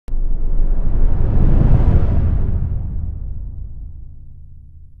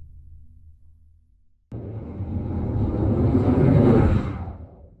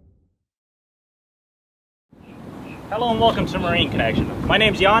Hello and welcome to Marine Connection. My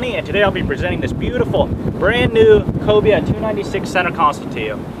name's Yanni and today I'll be presenting this beautiful brand new Cobia 296 center console to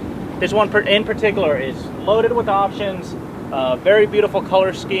you. This one in particular is loaded with options, very beautiful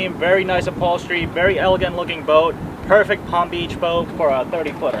color scheme, very nice upholstery, very elegant looking boat, perfect Palm Beach boat for a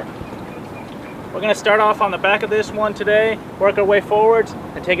 30-footer. We're going to start off on the back of this one today, work our way forwards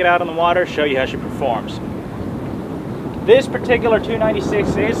and take it out on the water, show you how she performs. This particular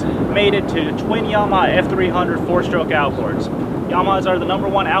 296 is mated to twin Yamaha F300 4-stroke outboards. Yamahas are the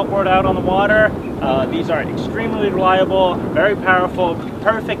 #1 outboard out on the water. These are extremely reliable, very powerful,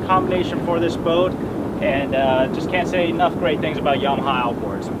 perfect combination for this boat, and just can't say enough great things about Yamaha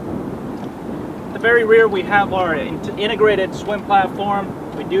outboards. At the very rear we have our integrated swim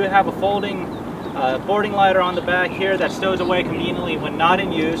platform. We do have a folding boarding ladder on the back here that stows away conveniently when not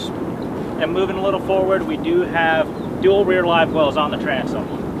in use. And moving a little forward, we do have dual rear live wells on the transom.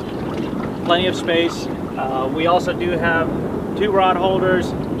 Plenty of space. We also do have 2 rod holders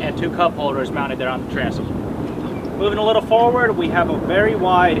and 2 cup holders mounted there on the transom. Moving a little forward, we have a very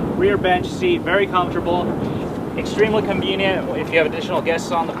wide rear bench seat, very comfortable, extremely convenient if you have additional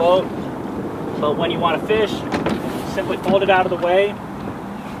guests on the boat. But when you want to fish, simply fold it out of the way.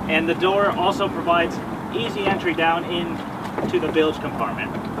 And the door also provides easy entry down into the bilge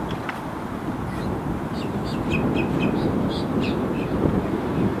compartment.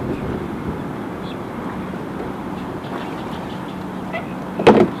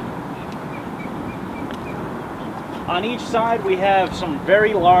 On each side we have some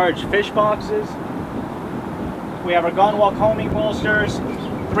very large fish boxes. We have our gunwale combing bolsters,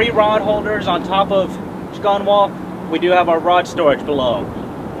 3 rod holders on top of each gunwale. We do have our rod storage below.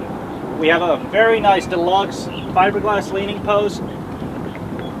 We have a very nice deluxe fiberglass leaning post,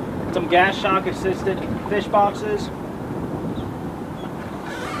 some gas shock assisted fish boxes.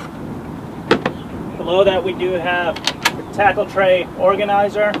 Below that we do have the tackle tray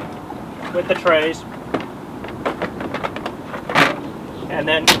organizer with the trays, and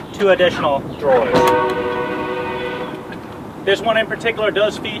then 2 additional drawers. This one in particular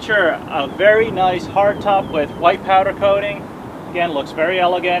does feature a very nice hardtop with white powder coating. Again, looks very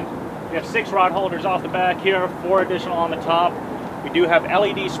elegant. We have 6 rod holders off the back here, 4 additional on the top. We do have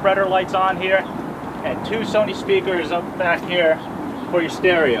LED spreader lights on here, and 2 Sony speakers up back here for your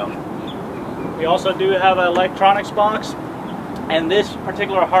stereo. We also do have an electronics box, and this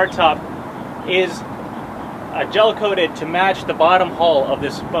particular hardtop is gel coated to match the bottom hull of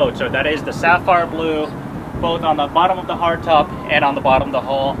this boat. So that is the sapphire blue, both on the bottom of the hardtop and on the bottom of the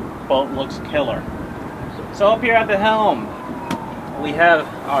hull. Boat looks killer. So up here at the helm, we have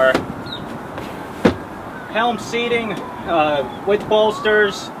our helm seating with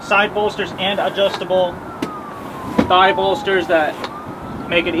bolsters, side bolsters, and adjustable thigh bolsters that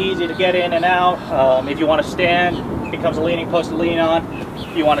make it easy to get in and out. If you want to stand, it becomes a leaning post to lean on.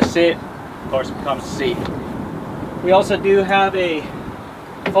 If you want to sit, of course, it becomes a seat. We also do have a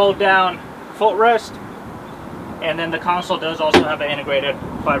fold down footrest, and then the console does also have an integrated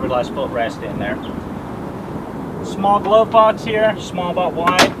fiberglass footrest in there. Small glove box here, small but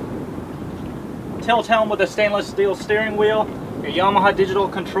wide. Tilt helm with a stainless steel steering wheel, your Yamaha digital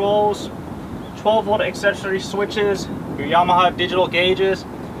controls, 12-volt accessory switches, your Yamaha digital gauges,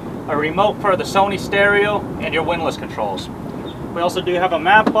 a remote for the Sony stereo, and your windlass controls. We also do have a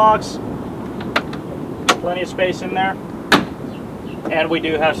map box, plenty of space in there, and we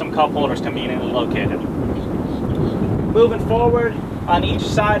do have some cup holders conveniently located. Moving forward, on each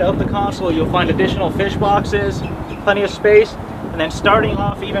side of the console you'll find additional fish boxes, plenty of space, and then starting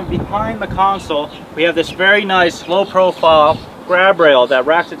off even behind the console we have this very nice low profile grab rail that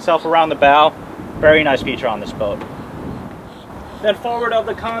wraps itself around the bow. Very nice feature on this boat. Then forward of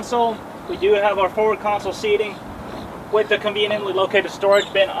the console we do have our forward console seating with the conveniently located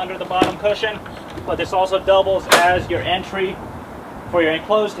storage bin under the bottom cushion, but this also doubles as your entry for your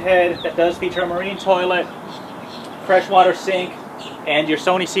enclosed head that does feature a marine toilet, freshwater sink, and your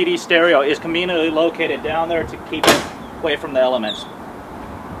Sony CD stereo is conveniently located down there to keep it away from the elements.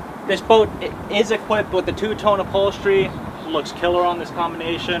 This boat is equipped with the 2-tone upholstery. Looks killer on this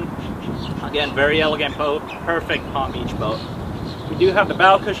combination. Again, very elegant boat, perfect Palm Beach boat. We do have the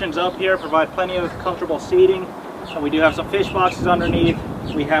bow cushions up here, provide plenty of comfortable seating, and we do have some fish boxes underneath.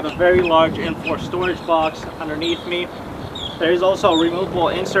 We have a very large in-floor storage box underneath me. There is also a removable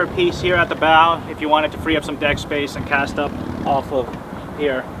insert piece here at the bow if you wanted to free up some deck space and cast up off of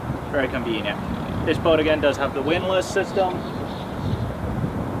here. Very convenient. This boat again does have the windlass system.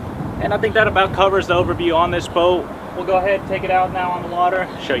 And I think that about covers the overview on this boat. We'll go ahead and take it out now on the water,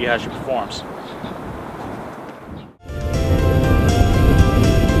 show you how she performs.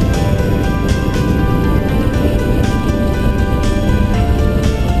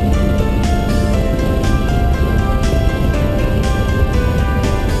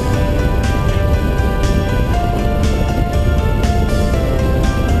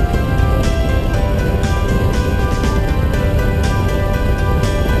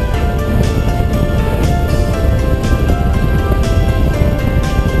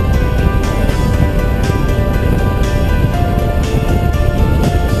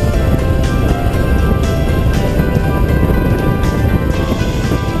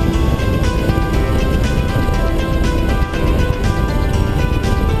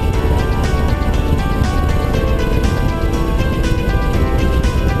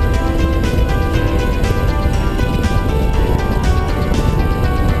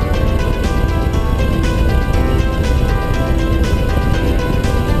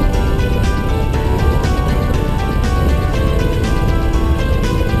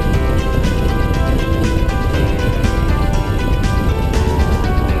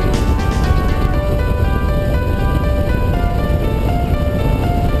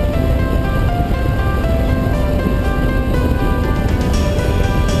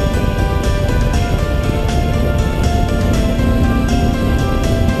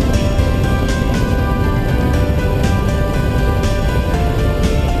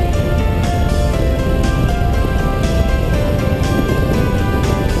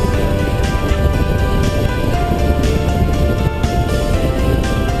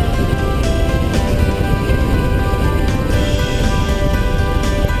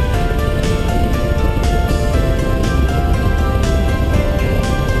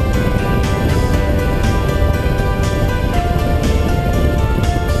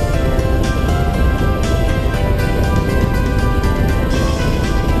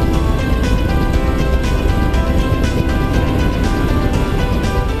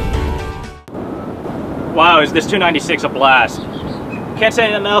 is this 296 a blast. Can't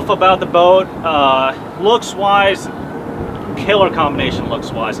say enough about the boat. Looks wise, killer combination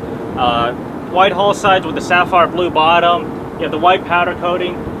looks wise. White hull sides with the sapphire blue bottom. You have the white powder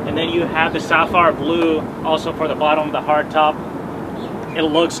coating, and then you have the sapphire blue also for the bottom of the hardtop. It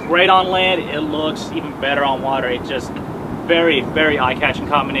looks great on land. It looks even better on water. It's just very, very eye-catching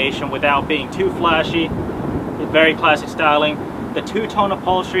combination without being too flashy. It's very classic styling. The two-tone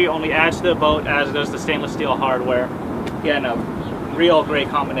upholstery only adds to the boat, as does the stainless steel hardware. Again, a real great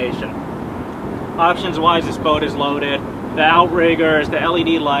combination. Options-wise, this boat is loaded. The outriggers, the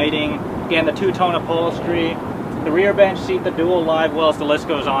LED lighting, again, the two-tone upholstery, the rear bench seat, the dual live wells, the list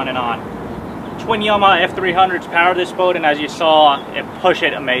goes on and on. Twin Yamaha F300s power this boat, and as you saw, it push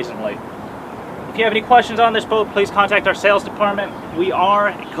it amazingly. If you have any questions on this boat, please contact our sales department. We are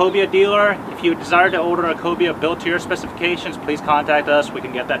a Cobia dealer. If you desire to order a Cobia built to your specifications, please contact us. We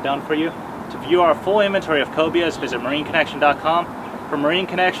can get that done for you. To view our full inventory of Cobias, visit marineconnection.com. For Marine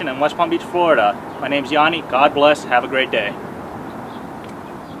Connection in West Palm Beach, Florida, my name is Yanni. God bless. Have a great day.